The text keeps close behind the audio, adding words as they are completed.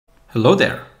Hello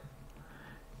there.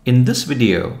 In this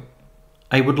video,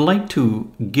 I would like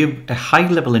to give a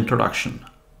high-level introduction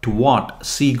to what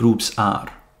C groups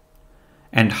are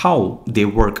and how they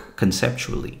work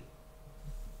conceptually.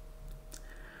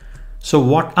 So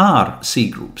what are C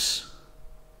groups?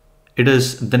 It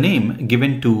is the name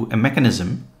given to a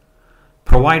mechanism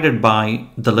provided by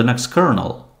the Linux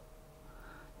kernel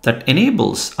that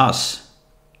enables us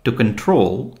to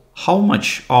control how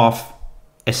much of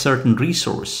a certain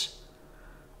resource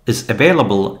is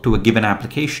available to a given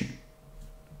application.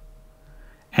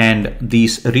 And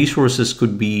these resources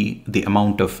could be the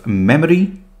amount of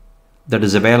memory that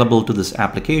is available to this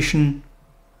application,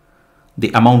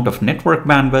 the amount of network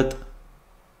bandwidth,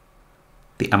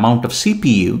 the amount of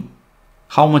CPU,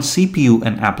 how much CPU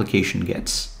an application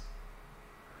gets,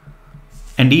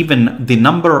 and even the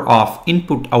number of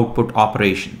input-output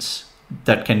operations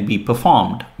that can be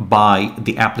performed by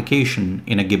the application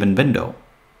in a given window,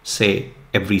 say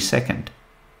every second.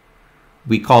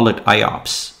 We call it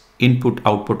IOPS,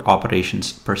 input-output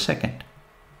operations per second.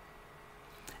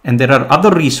 And there are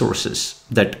other resources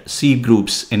that C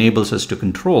groups enables us to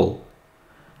control.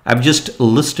 I've just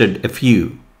listed a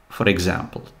few, for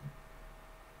example.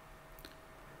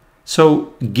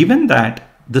 So given that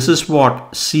this is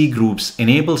what C groups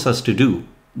enables us to do,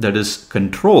 that is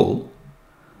control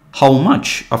how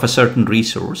much of a certain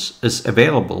resource is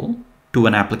available to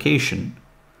an application,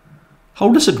 how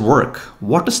does it work?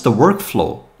 What is the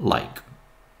workflow like?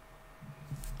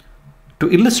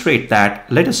 To illustrate that,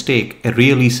 let us take a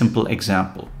really simple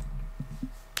example.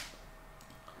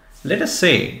 Let us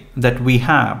say that we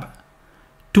have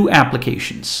two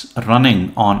applications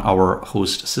running on our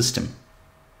host system,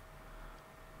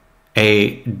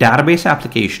 a database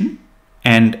application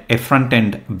and a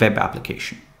front-end web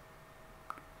application.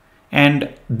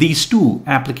 And these two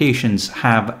applications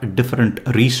have different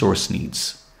resource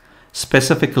needs,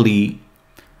 specifically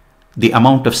the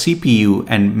amount of CPU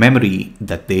and memory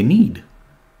that they need.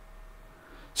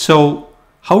 So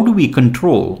how do we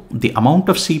control the amount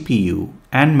of CPU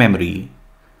and memory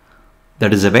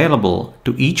that is available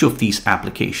to each of these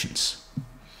applications?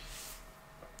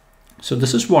 So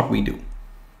this is what we do.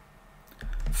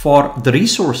 For the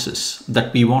resources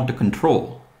that we want to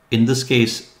control, in this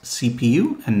case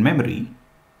CPU and memory,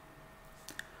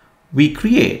 we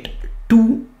create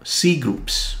two C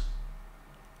groups.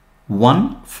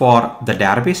 One for the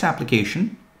database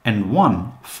application and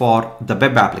one for the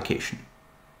web application.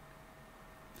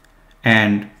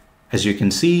 And as you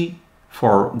can see,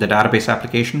 for the database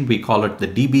application, we call it the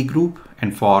DB group,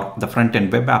 and for the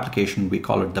front-end web application, we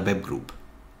call it the web group.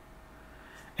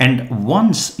 And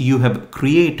once you have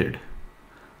created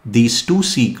these two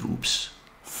C groups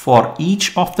for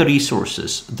each of the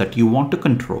resources that you want to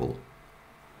control,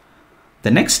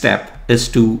 the next step is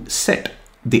to set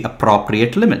the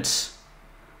appropriate limits.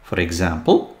 For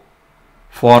example,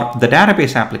 for the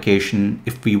database application,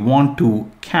 if we want to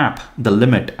cap the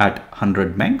limit at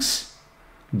 100 megs,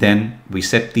 then we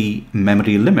set the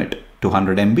memory limit to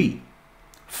 100 MB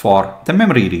for the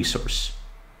memory resource.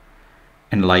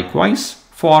 And likewise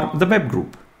for the web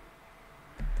group.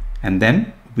 And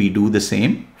then we do the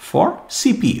same for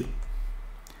CPU.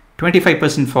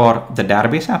 25% for the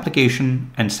database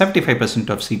application and 75%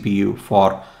 of CPU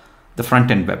for the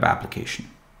front-end web application.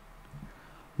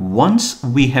 Once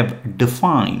we have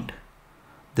defined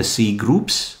the C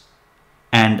groups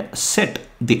and set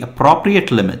the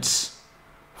appropriate limits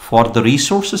for the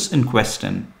resources in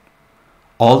question,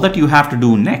 all that you have to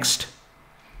do next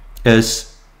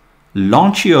is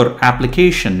launch your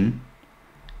application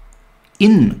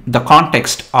in the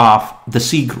context of the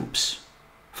C groups.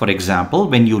 For example,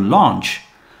 when you launch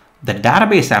the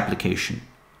database application,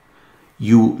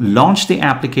 you launch the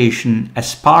application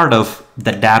as part of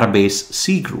the database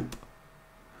C group.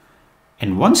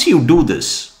 And once you do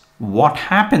this, what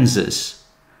happens is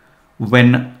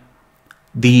when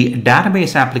the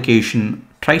database application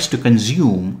tries to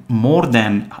consume more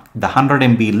than the 100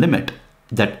 MB limit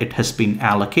that it has been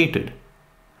allocated,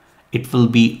 it will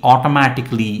be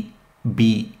automatically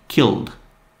be killed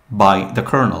by the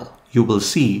kernel. You will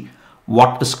see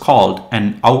what is called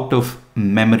an out of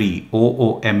memory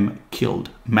OOM killed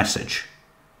message.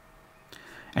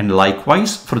 And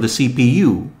likewise for the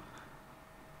CPU,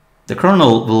 the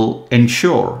kernel will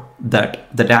ensure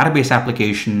that the database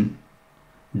application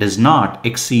does not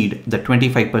exceed the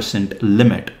 25%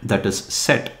 limit that is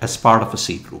set as part of a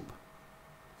C group.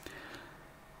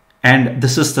 And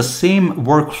this is the same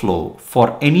workflow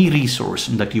for any resource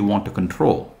that you want to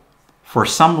control. For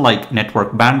some, like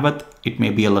network bandwidth, it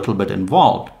may be a little bit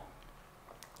involved,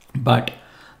 but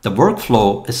the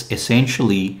workflow is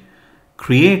essentially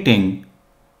creating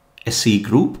a C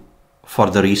group for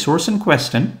the resource in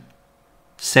question,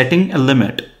 setting a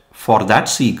limit for that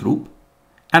C group,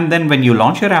 and then when you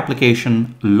launch your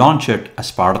application, launch it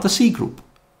as part of the C group.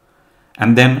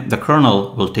 And then the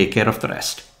kernel will take care of the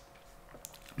rest.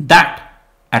 That,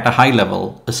 at a high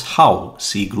level, is how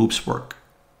C groups work.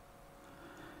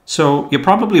 So you're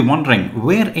probably wondering,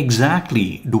 where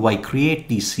exactly do I create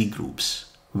these C groups?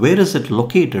 Where is it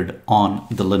located on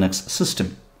the Linux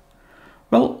system?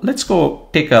 Well, let's go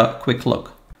take a quick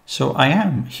look. So I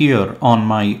am here on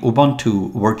my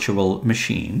Ubuntu virtual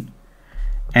machine.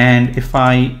 And if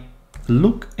I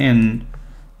look in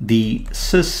the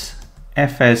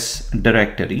sysfs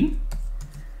directory,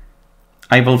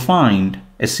 I will find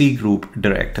a C group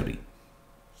directory.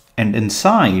 And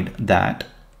inside that,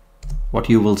 what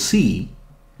you will see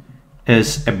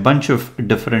is a bunch of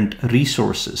different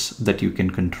resources that you can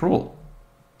control,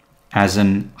 as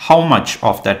in how much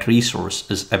of that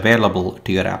resource is available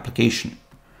to your application.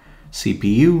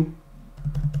 CPU,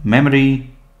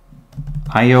 memory,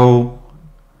 IO,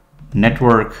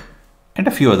 network, and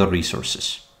a few other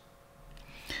resources.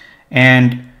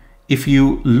 And if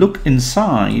you look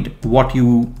inside, what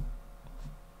you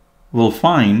will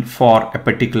find for a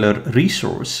particular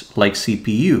resource like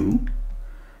CPU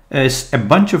is a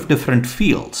bunch of different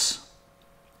fields.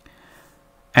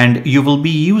 And you will be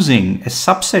using a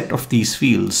subset of these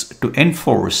fields to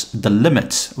enforce the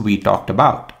limits we talked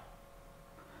about.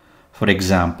 For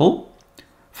example,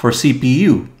 for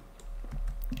CPU,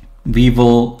 we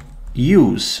will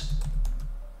use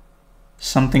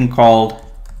something called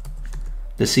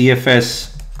the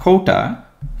CFS quota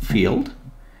field.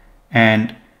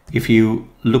 And if you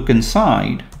look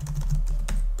inside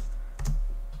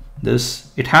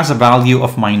this, it has a value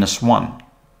of -1,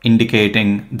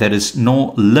 indicating there is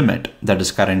no limit that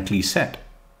is currently set.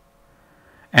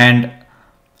 And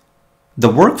the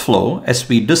workflow, as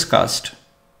we discussed,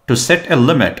 to set a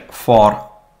limit for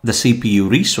the CPU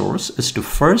resource is to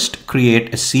first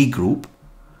create a C group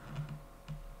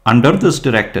under this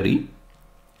directory.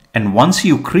 And once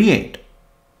you create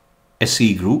a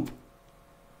C group,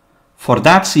 for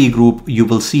that C group, you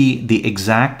will see the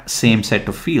exact same set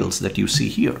of fields that you see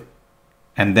here.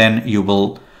 And then you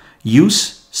will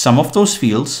use some of those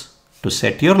fields to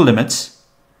set your limits.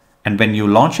 And when you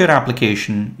launch your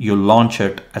application, you launch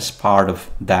it as part of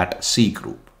that C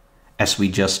group, as we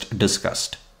just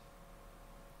discussed.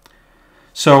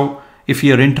 So if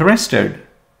you're interested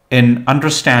in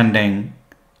understanding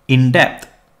in depth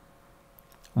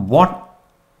what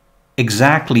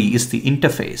exactly is the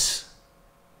interface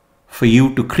for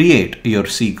you to create your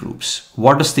C groups,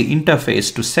 what is the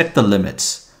interface to set the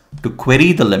limits, to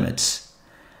query the limits,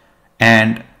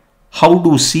 and how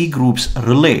do C groups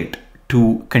relate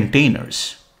to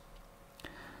containers,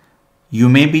 you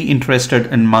may be interested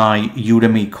in my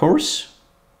Udemy course,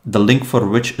 the link for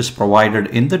which is provided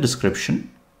in the description.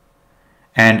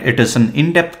 And it is an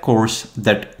in-depth course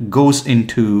that goes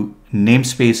into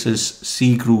namespaces,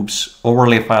 C groups,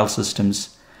 overlay file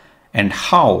systems, and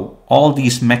how all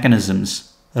these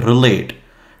mechanisms relate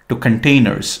to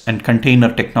containers and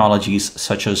container technologies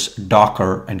such as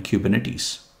Docker and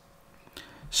Kubernetes.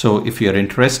 So if you're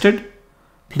interested,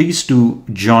 please do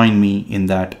join me in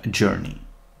that journey.